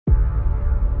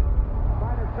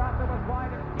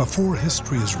Before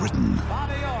history is written,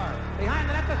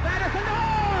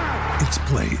 it's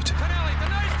played.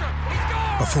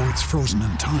 Before it's frozen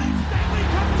in time,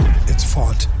 it's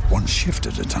fought one shift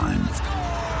at a time.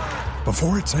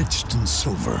 Before it's etched in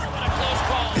silver,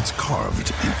 it's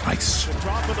carved in ice.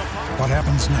 What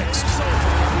happens next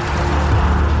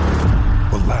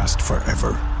will last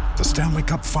forever. The Stanley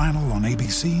Cup Final on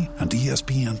ABC and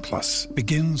ESPN Plus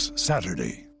begins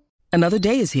Saturday. Another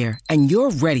day is here, and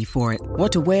you're ready for it.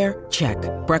 What to wear? Check.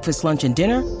 Breakfast, lunch, and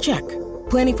dinner? Check.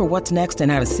 Planning for what's next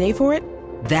and how to save for it?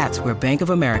 That's where Bank of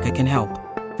America can help.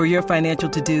 For your financial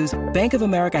to-dos, Bank of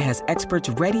America has experts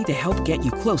ready to help get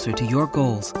you closer to your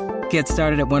goals. Get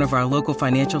started at one of our local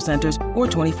financial centers or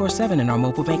 24/7 in our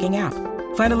mobile banking app.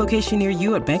 Find a location near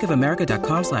you at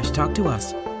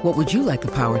bankofamerica.com/talktous. What would you like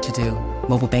the power to do?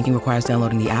 Mobile banking requires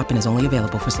downloading the app and is only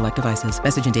available for select devices.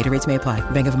 Message and data rates may apply.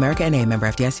 Bank of America N.A., member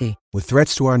FDIC. With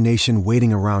threats to our nation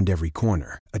waiting around every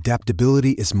corner,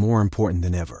 adaptability is more important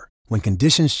than ever. When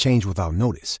conditions change without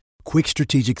notice, quick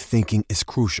strategic thinking is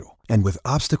crucial. And with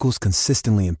obstacles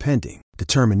consistently impending,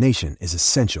 determination is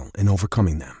essential in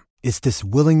overcoming them. It's this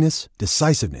willingness,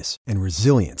 decisiveness, and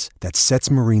resilience that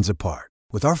sets Marines apart.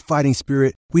 With our fighting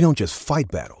spirit, we don't just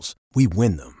fight battles, we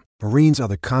win them. Marines are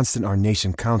the constant our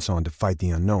nation counts on to fight the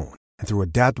unknown. And through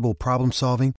adaptable problem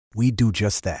solving, we do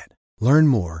just that. Learn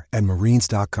more at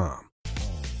marines.com.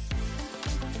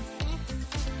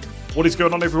 What is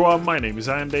going on, everyone? My name is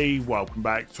Andy. Welcome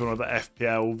back to another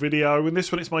FPL video. In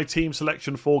this one, it's my team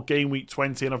selection for Game Week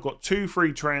 20, and I've got 2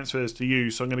 free transfers to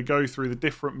use. So I'm going to go through the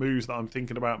different moves that I'm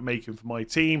thinking about making for my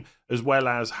team, as well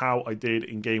as how I did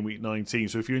in Game Week 19.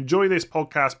 So if you enjoy this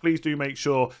podcast, please do make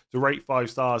sure to rate 5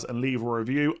 stars and leave a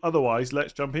review. Otherwise,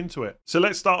 let's jump into it. So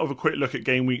let's start with a quick look at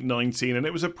Game Week 19, and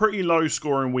it was a pretty low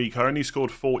scoring week. I only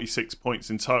scored 46 points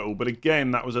in total, but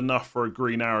again, that was enough for a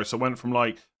green arrow. So I went from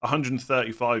like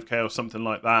 135k or something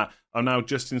like that. I'm now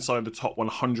just inside the top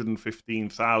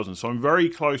 115,000. So I'm very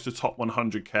close to top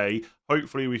 100k.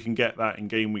 Hopefully we can get that in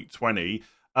Game Week 20.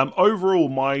 Overall,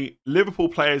 my Liverpool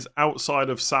players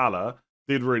outside of Salah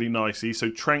did really nicely.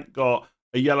 So Trent got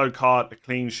a yellow card, a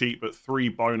clean sheet, but 3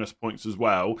 bonus points as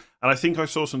well. And I think I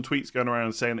saw some tweets going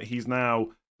around saying that he's now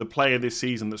the player this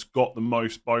season that's got the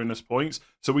most bonus points.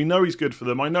 So we know he's good for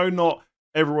them. I know not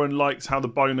everyone likes how the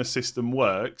bonus system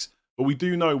works, but we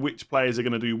do know which players are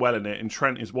going to do well in it, and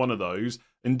Trent is one of those.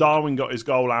 And Darwin got his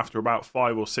goal after about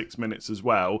 5 or 6 minutes as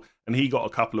well, and he got a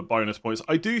couple of bonus points.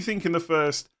 I do think in the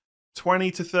first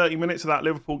 20 to 30 minutes of that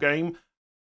Liverpool game,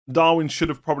 Darwin should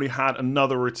have probably had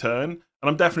another return, and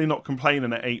I'm definitely not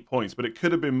complaining at 8 points, but it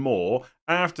could have been more.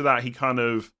 After that, he kind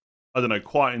of,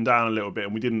 quietened down a little bit,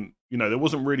 and we didn't, there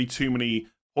wasn't really too many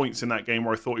points in that game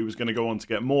where I thought he was going to go on to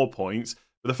get more points.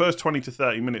 But the first 20 to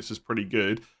 30 minutes was pretty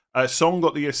good. Son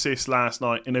got the assist last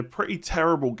night in a pretty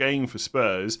terrible game for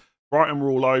Spurs. Brighton were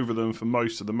all over them for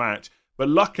most of the match. But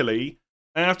luckily,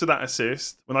 after that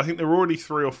assist, when I think they were already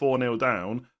 3 or 4-0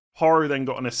 down, Porro then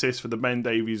got an assist for the Ben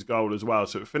Davies goal as well.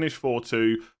 So it finished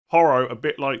 4-2. Porro, a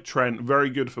bit like Trent, very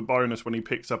good for bonus when he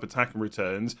picks up attacking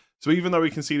returns. So even though he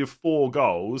conceded 4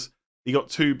 goals, he got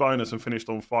 2 bonus and finished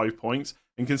on 5 points.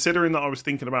 And considering that I was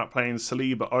thinking about playing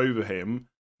Saliba over him,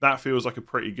 that feels like a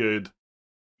pretty good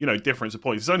difference of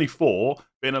points. It's only 4,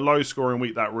 but in a low scoring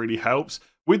week, that really helps.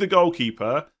 With the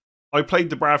goalkeeper, I played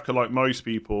Dubravka like most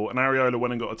people, and Areola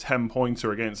went and got a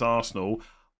 10-pointer against Arsenal.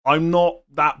 I'm not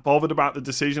that bothered about the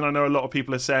decision. I know a lot of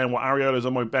people are saying, well, Areola's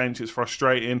on my bench, it's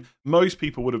frustrating. Most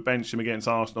people would have benched him against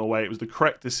Arsenal away. It was the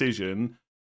correct decision,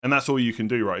 and that's all you can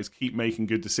do, right, is keep making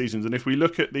good decisions. And if we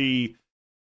look at the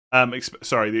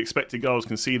expected goals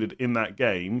conceded in that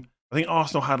game, I think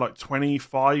Arsenal had like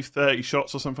 25, 30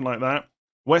 shots or something like that.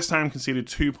 West Ham conceded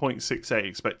 2.68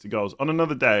 expected goals. On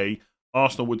another day,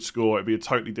 Arsenal would score. It'd be a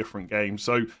totally different game.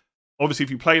 So, obviously, if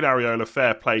you played Areola,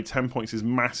 fair play. 10 points is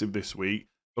massive this week.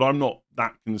 But I'm not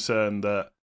that concerned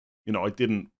that, I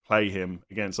didn't play him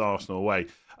against Arsenal away.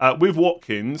 With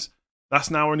Watkins, that's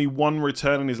now only 1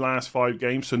 return in his last 5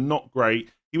 games, so not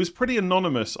great. He was pretty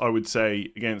anonymous, I would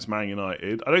say, against Man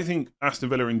United. I don't think Aston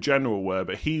Villa in general were,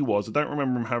 but he was. I don't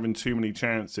remember him having too many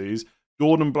chances.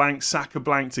 Gordon blanked, Saka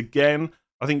blanked again.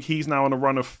 I think he's now on a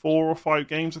run of 4 or 5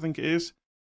 games, I think it is.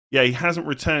 Yeah, he hasn't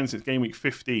returned since game week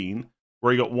 15,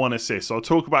 where he got 1 assist. So I'll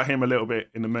talk about him a little bit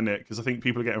in a minute, because I think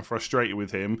people are getting frustrated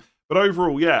with him. But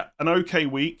overall, yeah, an okay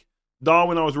week.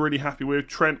 Darwin I was really happy with.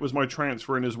 Trent was my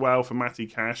transfer in as well for Matty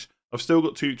Cash. I've still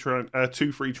got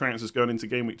 2 free transfers going into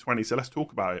Game Week 20, so let's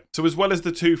talk about it. So as well as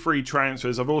the 2 free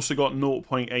transfers, I've also got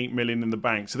 0.8 million in the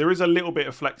bank. So there is a little bit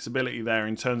of flexibility there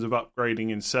in terms of upgrading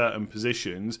in certain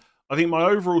positions. I think my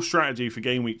overall strategy for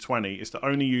Game Week 20 is to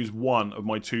only use one of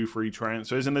my 2 free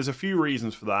transfers, and there's a few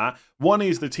reasons for that. One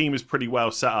is the team is pretty well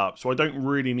set up, so I don't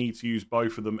really need to use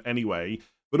both of them anyway.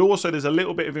 But also there's a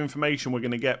little bit of information we're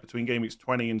going to get between Game Weeks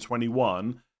 20 and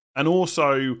 21, and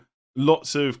also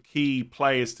lots of key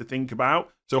players to think about.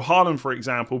 So Haaland, for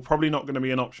example, probably not going to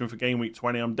be an option for Game Week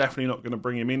 20. I'm definitely not going to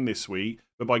bring him in this week,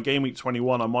 but by Game Week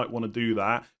 21, I might want to do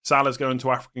that. Salah's going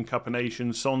to African Cup of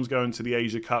Nations, Son's going to the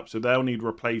Asia Cup, so they'll need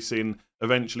replacing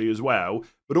eventually as well.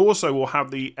 But also we'll have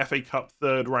the FA Cup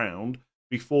third round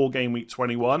before Game Week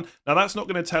 21. Now that's not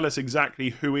going to tell us exactly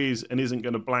who is and isn't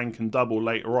going to blank and double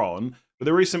later on, but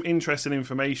there is some interesting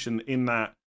information in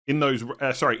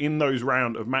those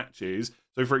round of matches.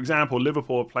 So for example,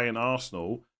 Liverpool are playing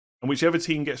Arsenal, and whichever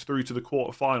team gets through to the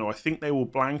quarter-final, I think they will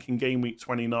blank in Game Week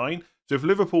 29. So if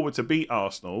Liverpool were to beat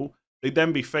Arsenal, they'd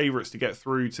then be favourites to get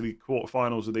through to the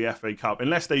quarter-finals of the FA Cup,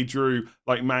 unless they drew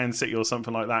like Man City or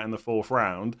something like that in the fourth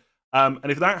round. And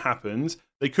if that happens,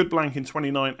 they could blank in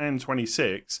 29 and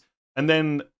 26, and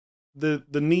then the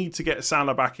need to get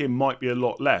Salah back in might be a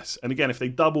lot less. And again, if they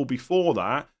double before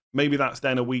that, maybe that's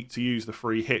then a week to use the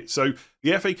free hit. So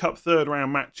the FA Cup third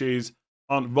round matches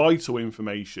aren't vital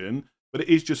information, but it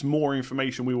is just more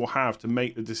information we will have to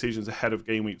make the decisions ahead of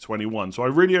Game Week 21. So I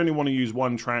really only want to use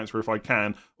one transfer if I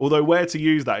can, although where to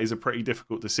use that is a pretty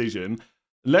difficult decision.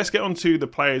 Let's get on to the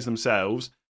players themselves.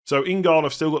 So in goal,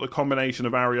 I've still got the combination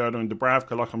of Areola and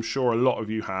Dubravka, like I'm sure a lot of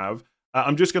you have.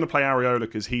 I'm just going to play Areola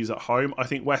because he's at home. I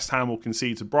think West Ham will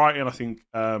concede to Brighton. I think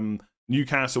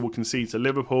Newcastle will concede to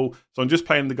Liverpool. So I'm just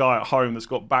playing the guy at home that's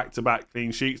got back-to-back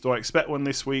clean sheets. Do I expect one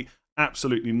this week?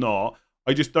 Absolutely not.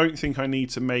 I just don't think I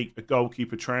need to make a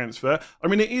goalkeeper transfer. I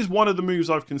mean, it is one of the moves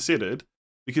I've considered,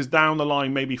 because down the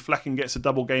line, maybe Flecken gets a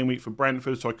double game week for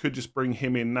Brentford, so I could just bring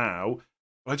him in now.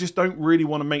 But I just don't really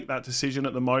want to make that decision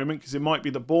at the moment, because it might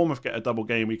be that Bournemouth get a double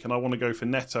game week and I want to go for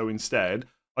Neto instead.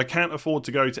 I can't afford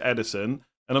to go to Ederson,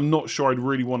 and I'm not sure I'd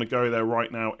really want to go there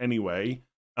right now anyway.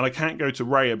 And I can't go to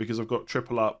Raya because I've got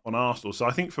triple up on Arsenal. So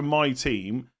I think for my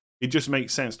team, it just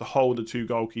makes sense to hold the 2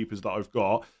 goalkeepers that I've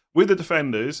got. With the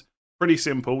defenders, pretty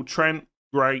simple. Trent,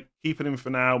 great. Keeping him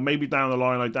for now. Maybe down the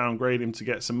line I downgrade him to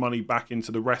get some money back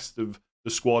into the rest of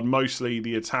the squad, mostly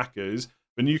the attackers.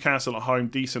 But Newcastle at home,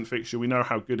 decent fixture. We know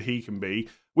how good he can be.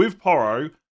 With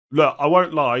Porro, look, I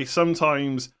won't lie.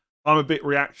 Sometimes I'm a bit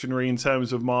reactionary in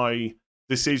terms of my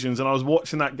decisions. And I was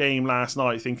watching that game last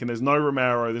night thinking there's no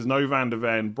Romero, there's no Van der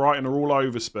Ven. Brighton are all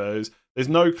over Spurs. There's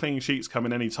no clean sheets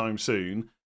coming anytime soon.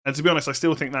 And to be honest, I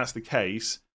still think that's the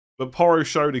case. But Porro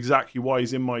showed exactly why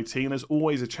he's in my team. There's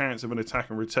always a chance of an attack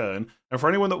and return. And for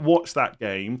anyone that watched that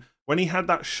game, when he had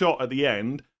that shot at the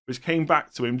end, which came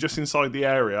back to him just inside the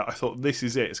area, I thought, this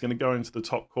is it. It's going to go into the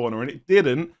top corner. And it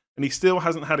didn't. And he still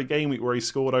hasn't had a game week where he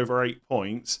scored over 8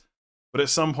 points. But at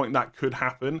some point, that could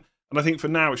happen. And I think for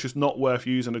now, it's just not worth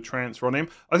using a transfer on him.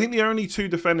 I think the only 2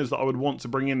 defenders that I would want to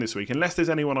bring in this week, unless there's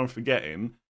anyone I'm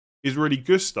forgetting, is really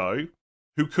Gusto,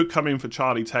 who could come in for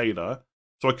Charlie Taylor.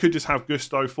 So I could just have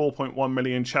Gusto, 4.1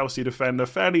 million, Chelsea defender,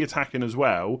 fairly attacking as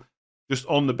well, just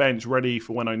on the bench, ready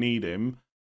for when I need him.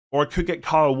 Or I could get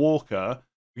Kyle Walker,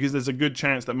 because there's a good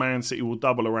chance that Man City will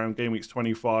double around game weeks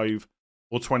 25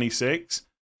 or 26.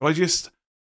 But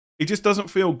it just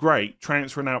doesn't feel great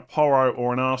transferring out Porro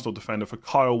or an Arsenal defender for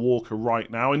Kyle Walker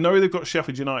right now. I know they've got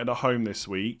Sheffield United at home this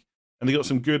week, and they've got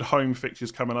some good home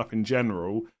fixtures coming up in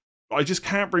general. But I just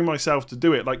can't bring myself to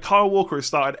do it. Like, Kyle Walker has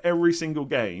started every single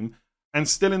game, and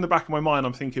still in the back of my mind,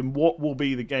 I'm thinking, what will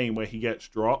be the game where he gets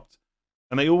dropped?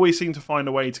 And they always seem to find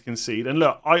a way to concede. And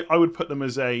look, I would put them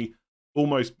as a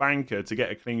almost banker to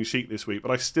get a clean sheet this week,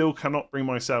 but I still cannot bring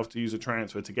myself to use a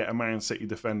transfer to get a Man City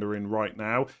defender in right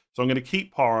now. So I'm going to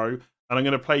keep Porro, and I'm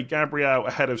going to play Gabriel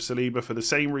ahead of Saliba for the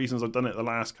same reasons I've done it the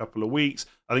last couple of weeks.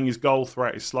 I think his goal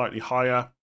threat is slightly higher,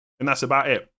 and that's about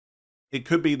it. It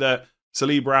could be that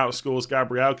Saliba outscores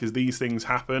Gabriel because these things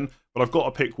happen, but I've got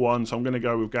to pick one, so I'm going to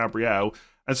go with Gabriel.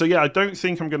 And so, yeah, I don't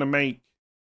think I'm going to make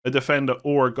a defender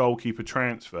or a goalkeeper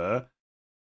transfer.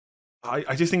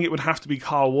 I just think it would have to be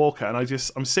Kyle Walker, and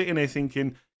I'm sitting here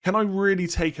thinking, can I really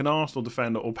take an Arsenal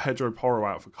defender or Pedro Porro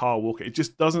out for Kyle Walker? It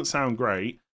just doesn't sound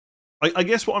great. I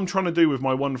guess what I'm trying to do with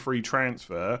my one free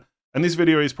transfer, and this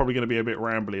video is probably going to be a bit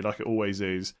rambly like it always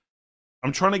is,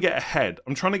 I'm trying to get ahead.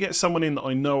 I'm trying to get someone in that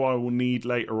I know I will need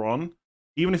later on.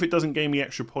 Even if it doesn't gain me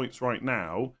extra points right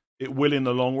now, it will in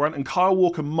the long run. And Kyle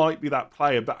Walker might be that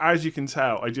player, but as you can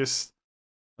tell, I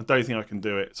don't think I can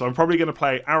do it. So I'm probably going to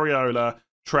play Areola,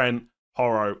 Trent,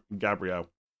 Porro, and Gabriel.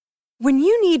 When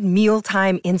you need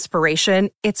mealtime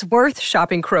inspiration, it's worth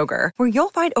shopping Kroger, where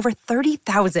you'll find over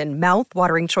 30,000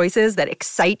 mouth-watering choices that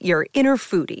excite your inner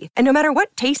foodie. And no matter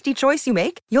what tasty choice you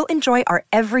make, you'll enjoy our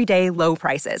everyday low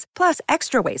prices, plus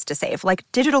extra ways to save, like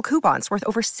digital coupons worth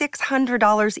over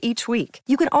 $600 each week.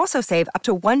 You can also save up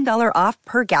to $1 off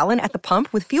per gallon at the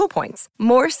pump with fuel points.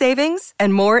 More savings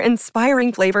and more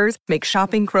inspiring flavors make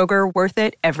shopping Kroger worth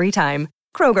it every time.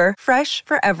 Kroger, fresh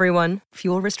for everyone.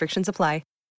 Fuel restrictions apply.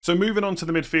 So moving on to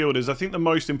the midfielders, I think the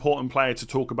most important player to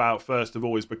talk about first of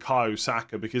all is Bukayo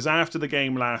Saka, because after the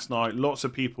game last night, lots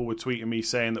of people were tweeting me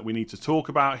saying that we need to talk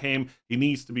about him, he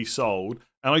needs to be sold.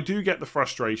 And I do get the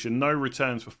frustration, no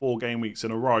returns for 4 game weeks in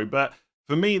a row, but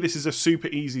for me this is a super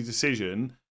easy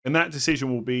decision, and that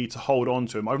decision will be to hold on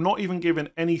to him. I've not even given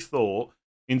any thought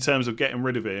in terms of getting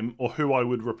rid of him or who I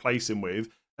would replace him with.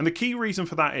 And the key reason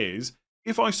for that is,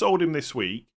 if I sold him this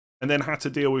week, and then had to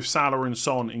deal with Salah and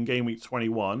Son in game week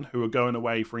 21, who are going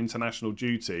away for international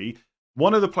duty,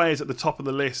 one of the players at the top of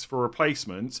the list for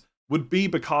replacements would be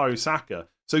Bukayo Saka.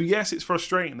 So yes, it's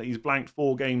frustrating that he's blanked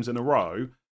 4 games in a row,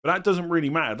 but that doesn't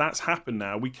really matter. That's happened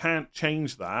now. We can't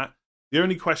change that. The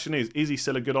only question is he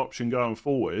still a good option going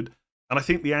forward? And I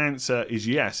think the answer is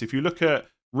yes. If you look at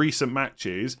recent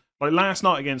matches, like last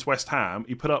night against West Ham,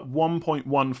 he put up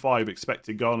 1.15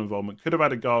 expected goal involvement. Could have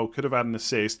had a goal, could have had an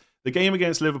assist. The game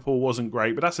against Liverpool wasn't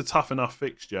great, but that's a tough enough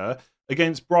fixture.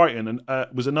 Against Brighton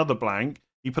was another blank.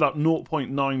 He put up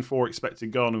 0.94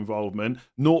 expected goal involvement,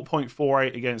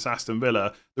 0.48 against Aston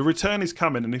Villa. The return is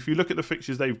coming, and if you look at the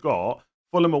fixtures they've got,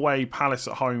 Fulham away, Palace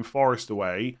at home, Forest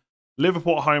away.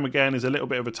 Liverpool at home again is a little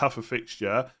bit of a tougher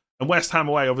fixture. And West Ham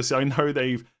away, obviously, I know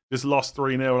they've just lost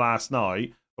 3-0 last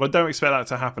night, but I don't expect that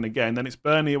to happen again. Then it's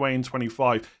Burnley away in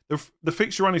 25. The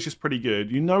fixture run is just pretty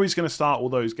good. You know he's going to start all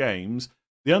those games.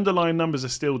 The underlying numbers are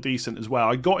still decent as well.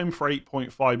 I got him for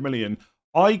 8.5 million.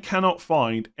 I cannot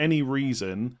find any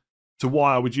reason to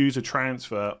why I would use a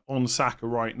transfer on Saka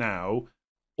right now,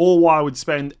 or why I would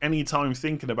spend any time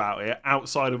thinking about it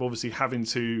outside of obviously having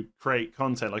to create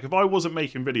content. Like if I wasn't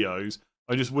making videos,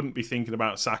 I just wouldn't be thinking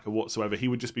about Saka whatsoever. He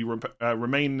would just be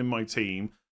remaining in my team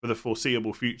for the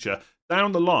foreseeable future.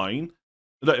 Down the line,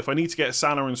 look, if I need to get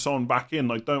Salah and Son back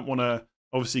in, I don't want to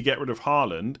obviously get rid of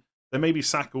Haaland, then maybe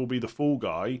Saka will be the fall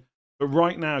guy. But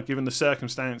right now, given the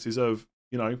circumstances of,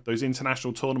 you know, those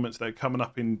international tournaments that are coming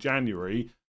up in January,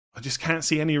 I just can't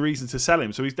see any reason to sell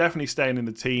him. So he's definitely staying in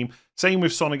the team. Same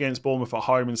with Son against Bournemouth at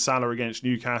home and Salah against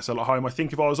Newcastle at home. I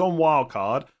think if I was on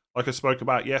wildcard, like I spoke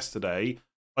about yesterday,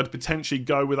 I'd potentially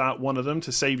go without one of them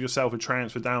to save yourself a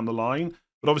transfer down the line.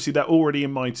 But obviously they're already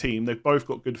in my team. They've both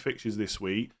got good fixtures this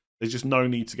week. There's just no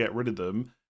need to get rid of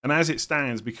them. And as it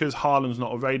stands, because Haaland's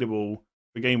not available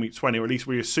for game week 20, or at least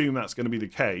we assume that's going to be the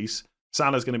case,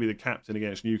 Salah's going to be the captain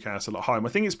against Newcastle at home. I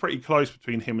think it's pretty close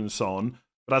between him and Son,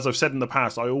 but as I've said in the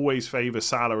past, I always favour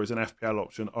Salah as an FPL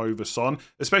option over Son,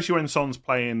 especially when Son's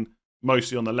playing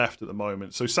mostly on the left at the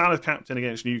moment. So Salah's captain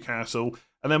against Newcastle,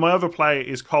 and then my other player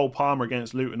is Cole Palmer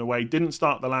against Luton away. Didn't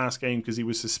start the last game because he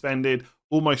was suspended,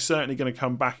 almost certainly going to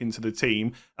come back into the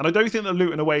team. And I don't think that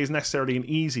Luton away is necessarily an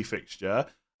easy fixture.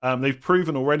 They've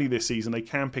proven already this season they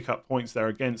can pick up points there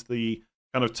against the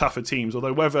kind of tougher teams,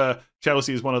 although whether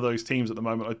Chelsea is one of those teams at the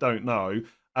moment, I don't know.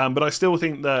 But I still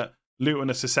think that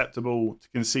Luton are susceptible to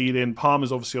conceding.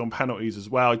 Palmer's obviously on penalties as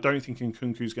well. I don't think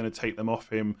Nkunku's going to take them off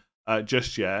him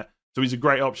just yet. So he's a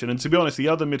great option. And to be honest, the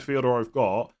other midfielder I've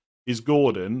got is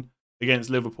Gordon against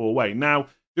Liverpool away. Now,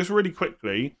 just really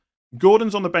quickly,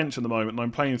 Gordon's on the bench at the moment and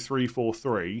I'm playing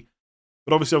 3-4-3.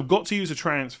 But obviously I've got to use a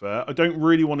transfer. I don't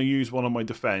really want to use one on my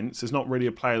defence. There's not really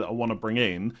a player that I want to bring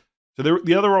in. So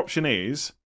the other option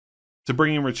is to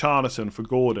bring in Richarlison for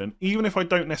Gordon. Even if I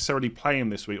don't necessarily play him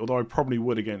this week, although I probably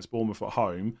would against Bournemouth at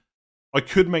home, I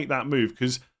could make that move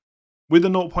because with the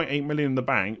 0.8 million in the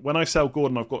bank, when I sell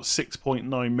Gordon, I've got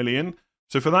 6.9 million.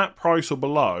 So for that price or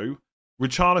below,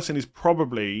 Richarlison is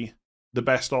probably the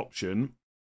best option.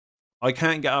 I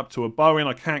can't get up to a Bowen.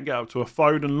 I can't get up to a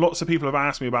Foden. Lots of people have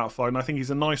asked me about Foden. I think he's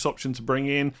a nice option to bring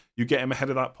in. You get him ahead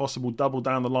of that possible double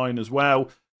down the line as well.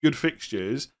 Good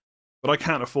fixtures. But I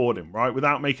can't afford him, right?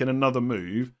 Without making another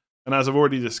move. And as I've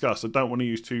already discussed, I don't want to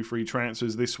use 2 free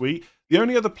transfers this week. The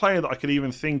only other player that I could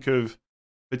even think of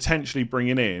potentially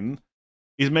bringing in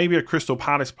is maybe a Crystal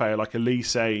Palace player like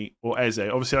Elise or Eze.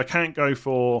 Obviously, I can't go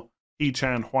for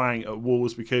Hee-Chan Hwang at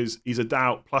Wolves because he's a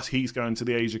doubt, plus he's going to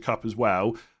the Asia Cup as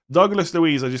well. Douglas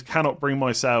Luiz, I just cannot bring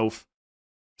myself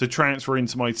to transfer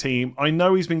into my team. I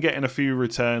know he's been getting a few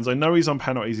returns. I know he's on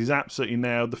penalties. He's absolutely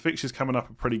nailed. The fixtures coming up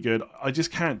are pretty good. I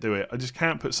just can't do it. I just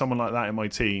can't put someone like that in my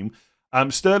team.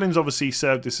 Sterling's obviously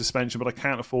served his suspension, but I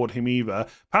can't afford him either.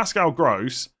 Pascal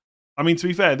Gross, I mean, to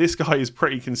be fair, this guy is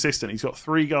pretty consistent. He's got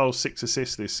 3 goals, 6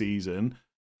 assists this season.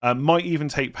 Might even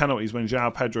take penalties when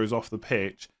João Pedro's off the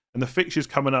pitch. And the fixtures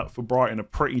coming up for Brighton are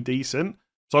pretty decent.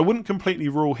 So I wouldn't completely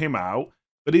rule him out.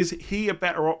 But is he a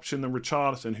better option than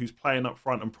Richarlison, who's playing up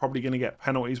front and probably going to get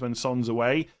penalties when Son's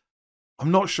away?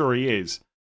 I'm not sure he is.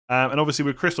 And obviously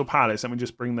with Crystal Palace, let me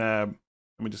just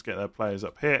get their players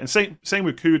up here. And same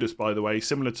with Kudus, by the way,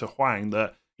 similar to Hwang,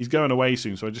 that he's going away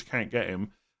soon, so I just can't get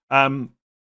him.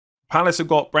 Palace have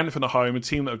got Brentford at home, a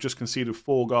team that have just conceded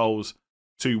 4 goals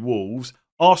to Wolves.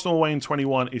 Arsenal away in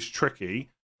 21 is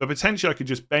tricky, but potentially I could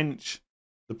just bench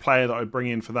the player that I bring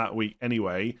in for that week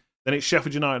anyway. Then it's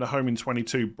Sheffield United at home in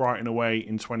 22, Brighton away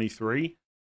in 23.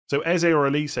 So Eze or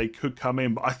Elise could come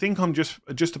in, but I think I'm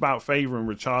just about favouring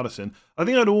Richarlison. I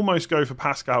think I'd almost go for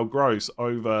Pascal Gross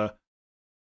over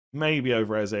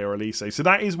Eze or Elise. So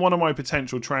that is one of my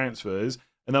potential transfers,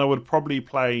 and then I would probably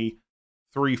play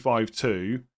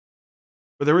 3-5-2.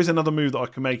 But there is another move that I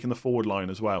can make in the forward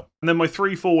line as well. And then my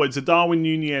 3 forwards are Darwin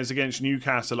Núñez against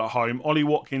Newcastle at home, Ollie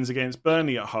Watkins against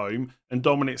Burnley at home, and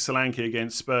Dominic Solanke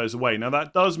against Spurs away. Now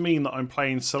that does mean that I'm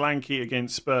playing Solanke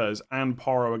against Spurs and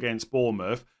Porro against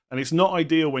Bournemouth. And it's not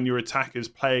ideal when your attackers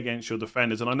play against your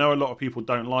defenders. And I know a lot of people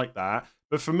don't like that.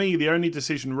 But for me, the only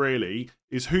decision really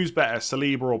is who's better,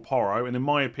 Saliba or Porro. And in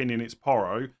my opinion, it's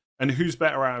Porro. And who's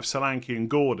better out of Solanke and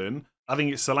Gordon? I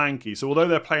think it's Solanke. So although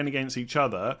they're playing against each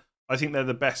other, I think they're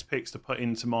the best picks to put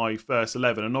into my first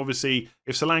 11. And obviously,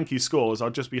 if Solanke scores, I'll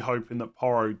just be hoping that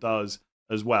Porro does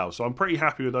as well. So I'm pretty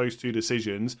happy with those 2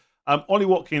 decisions. Ollie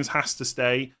Watkins has to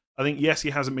stay. I think, yes, he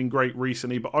hasn't been great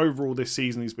recently, but overall this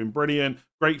season he's been brilliant.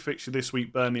 Great fixture this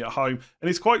week, Burnley at home. And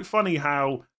it's quite funny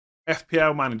how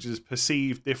FPL managers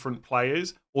perceive different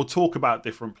players or talk about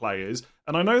different players.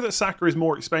 And I know that Saka is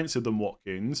more expensive than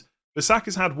Watkins, but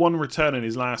Saka's had 1 return in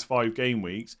his last 5 game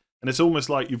weeks. And it's almost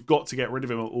like you've got to get rid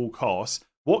of him at all costs.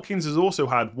 Watkins has also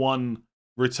had 1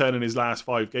 return in his last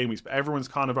 5 game weeks, but everyone's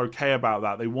kind of okay about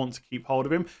that. They want to keep hold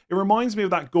of him. It reminds me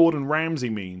of that Gordon Ramsay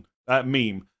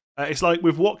meme. It's like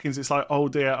with Watkins, it's like, oh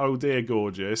dear,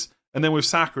 gorgeous. And then with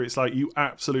Saka, it's like, you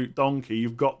absolute donkey,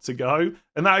 you've got to go.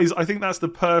 And I think that's the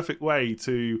perfect way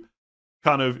to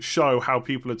kind of show how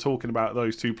people are talking about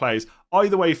those 2 players.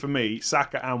 Either way, for me,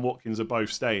 Saka and Watkins are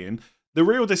both staying. The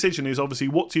real decision is obviously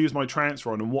what to use my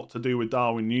transfer on and what to do with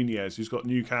Darwin Núñez, who's got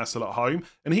Newcastle at home.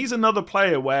 And he's another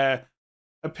player where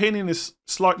opinion has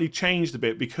slightly changed a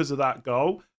bit because of that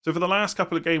goal. So for the last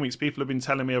couple of game weeks, people have been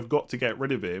telling me I've got to get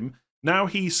rid of him. Now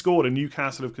he's scored and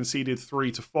Newcastle have conceded 3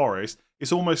 to Forest.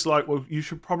 It's almost like, well, you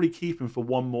should probably keep him for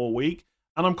 1 more week.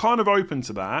 And I'm kind of open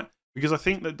to that because I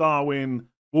think that Darwin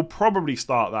will probably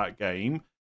start that game.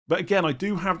 But again, I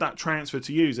do have that transfer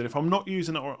to use. And if I'm not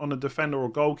using it on a defender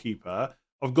or goalkeeper,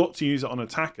 I've got to use it on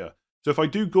attacker. So if I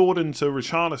do Gordon to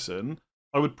Richarlison,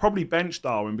 I would probably bench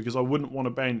Darwin because I wouldn't want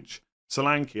to bench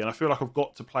Solanke. And I feel like I've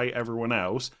got to play everyone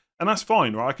else. And that's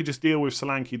fine, right? I could just deal with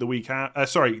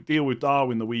Solanke deal with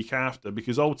Darwin the week after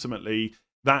because ultimately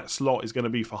that slot is going to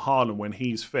be for Haaland when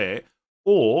he's fit.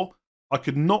 Or I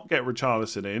could not get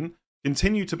Richarlison in,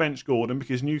 continue to bench Gordon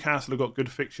because Newcastle have got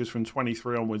good fixtures from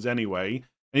 23 onwards anyway.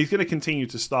 And he's going to continue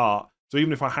to start. So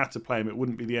even if I had to play him, it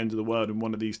wouldn't be the end of the world in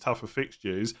one of these tougher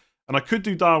fixtures. And I could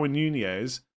do Darwin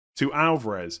Núñez to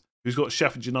Alvarez, who's got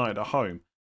Sheffield United at home.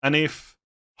 And if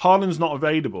Haaland's not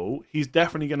available, he's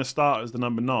definitely going to start as the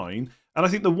number 9. And I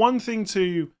think the one thing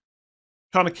to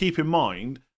kind of keep in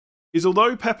mind is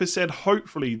although Pep has said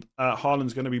hopefully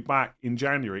Haaland's going to be back in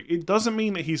January, it doesn't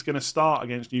mean that he's going to start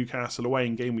against Newcastle away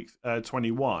in game week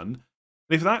 21. And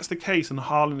if that's the case and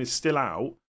Haaland is still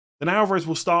out, then Alvarez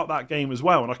will start that game as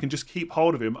well. And I can just keep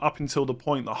hold of him up until the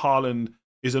point that Haaland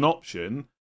is an option.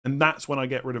 And that's when I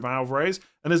get rid of Alvarez.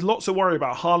 And there's lots of worry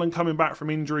about Haaland coming back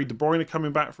from injury, De Bruyne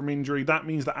coming back from injury. That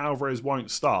means that Alvarez won't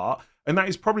start. And that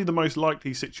is probably the most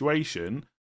likely situation.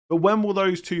 But when will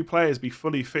those 2 players be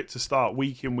fully fit to start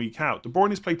week in, week out? De Bruyne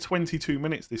has played 22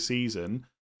 minutes this season.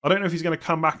 I don't know if he's going to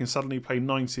come back and suddenly play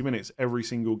 90 minutes every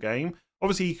single game.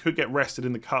 Obviously, he could get rested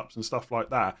in the cups and stuff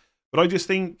like that. But I just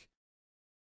think...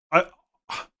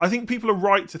 I think people are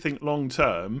right to think long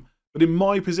term, but in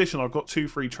my position, I've got 2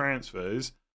 free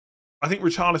transfers. I think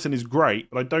Richarlison is great,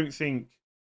 but I don't think,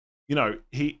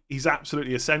 he's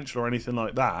absolutely essential or anything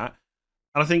like that.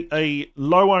 And I think a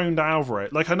low-owned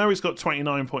Alvarez, I know it's got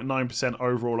 29.9%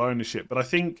 overall ownership, but I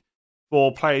think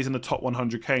for players in the top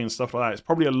 100k and stuff like that, it's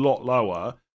probably a lot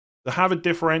lower. To have a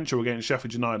differential against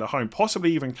Sheffield United at home,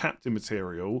 possibly even captain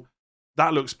material,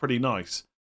 that looks pretty nice.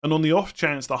 And on the off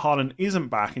chance that Haaland isn't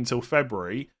back until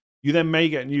February, you then may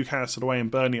get Newcastle away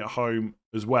and Burnley at home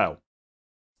as well.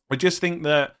 I think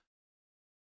the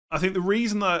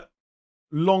reason that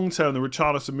long term the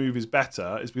Richarlison move is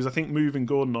better is because I think moving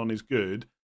Gordon on is good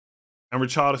and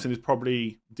Richarlison is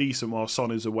probably decent while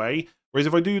Son is away. Whereas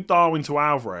if I do Darwin to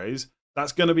Alvarez,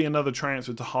 that's going to be another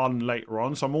transfer to Haaland later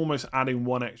on. So I'm almost adding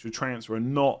one extra transfer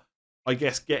and not, I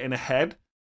guess, getting ahead.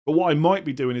 But what I might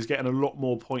be doing is getting a lot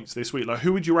more points this week. Like,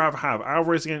 who would you rather have?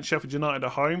 Alvarez against Sheffield United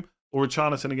at home or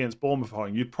Richarlison against Bournemouth at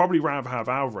home? You'd probably rather have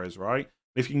Alvarez, right?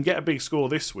 If you can get a big score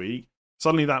this week,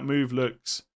 suddenly that move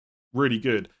looks really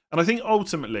good. And I think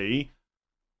ultimately,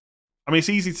 I mean, it's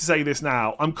easy to say this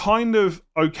now, I'm kind of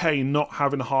okay not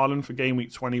having Haaland for game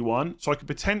week 21. So I could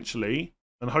potentially,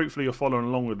 and hopefully you're following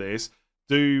along with this,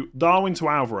 do Darwin to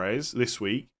Alvarez this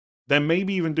week, then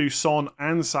maybe even do Son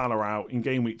and Salah out in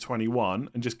game week 21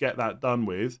 and just get that done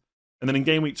with. And then in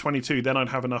game week 22, then I'd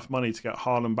have enough money to get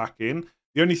Haaland back in.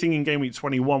 The only thing in game week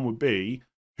 21 would be,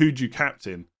 who'd you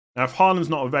captain? Now, if Haaland's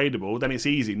not available, then it's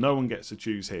easy. No one gets to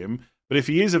choose him. But if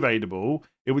he is available,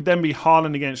 it would then be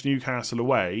Haaland against Newcastle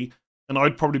away, and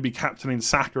I'd probably be captaining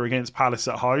Saka against Palace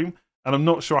at home. And I'm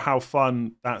not sure how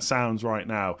fun that sounds right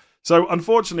now. So,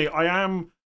 unfortunately, I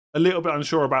am a little bit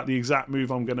unsure about the exact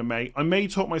move I'm going to make. I may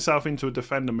talk myself into a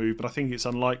defender move, but I think it's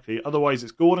unlikely. Otherwise,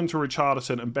 it's Gordon to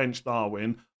Richarlison and bench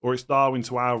Darwin, or it's Darwin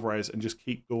to Alvarez and just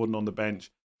keep Gordon on the bench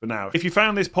for now. If you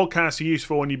found this podcast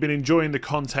useful and you've been enjoying the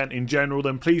content in general,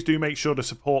 then please do make sure to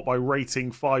support by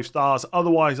rating 5 stars.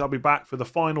 Otherwise, I'll be back for the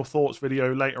final thoughts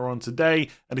video later on today.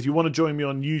 And if you want to join me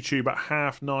on YouTube at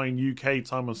 9:30 UK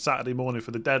time on Saturday morning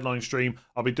for the deadline stream,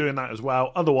 I'll be doing that as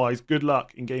well. Otherwise, good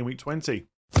luck in game week 20.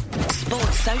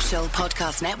 Sports Social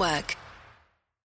Podcast Network.